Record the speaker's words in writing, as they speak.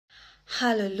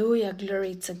Hallelujah,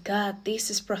 glory to God. This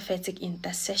is Prophetic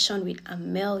Intercession with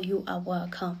Amel. You are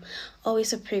welcome.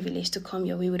 Always a privilege to come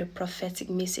your way with a prophetic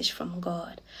message from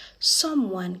God.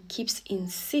 Someone keeps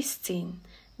insisting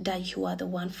that you are the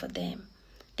one for them.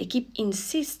 They keep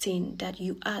insisting that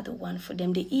you are the one for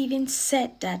them. They even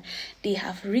said that they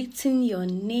have written your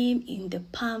name in the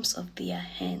palms of their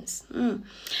hands.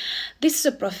 This is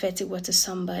a prophetic word to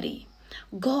somebody.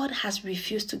 God has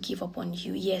refused to give up on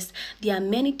you. Yes, there are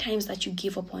many times that you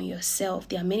give up on yourself.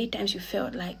 There are many times you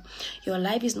felt like your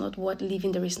life is not worth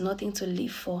living. There is nothing to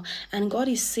live for. And God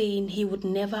is saying He would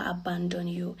never abandon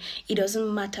you. It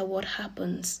doesn't matter what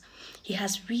happens. He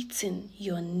has written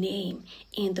your name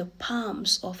in the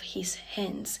palms of His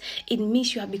hands. It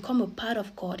means you have become a part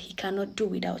of God. He cannot do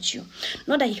without you.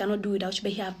 Not that He cannot do without you,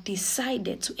 but He has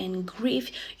decided to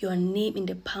engrave your name in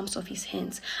the palms of His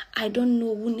hands. I don't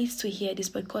know who needs to hear this,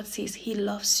 but God says He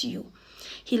loves you.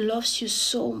 He loves you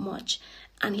so much.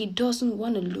 And He doesn't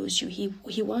want to lose you.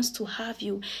 He wants to have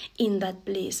you in that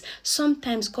place.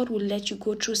 Sometimes God will let you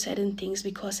go through certain things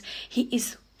because He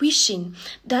is wishing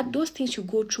that those things you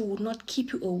go through would not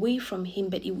keep you away from Him,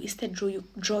 but it will instead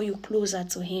draw you closer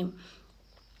to Him.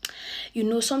 You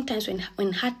know, sometimes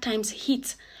when hard times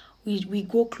hit, we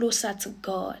go closer to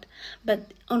God.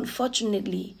 But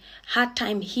unfortunately, hard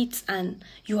time hits and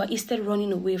you are instead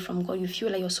running away from God. You feel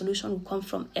like your solution will come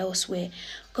from elsewhere.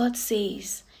 God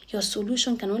says your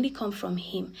solution can only come from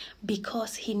Him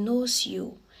because He knows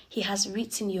you. He has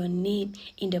written your name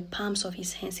in the palms of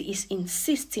His hands. He is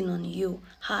insisting on you.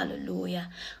 Hallelujah.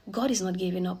 God is not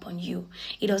giving up on you.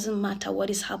 It doesn't matter what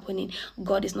is happening.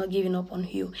 God is not giving up on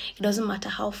you. It doesn't matter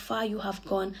how far you have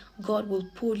gone. God will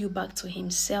pull you back to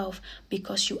Himself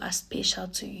because you are special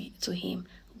to Him.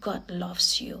 God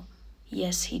loves you.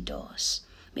 Yes, He does.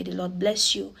 May the Lord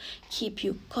bless you, keep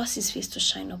you, cause His face to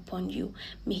shine upon you.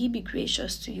 May He be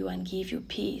gracious to you and give you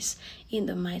peace. In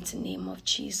the mighty name of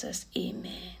Jesus,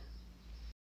 amen.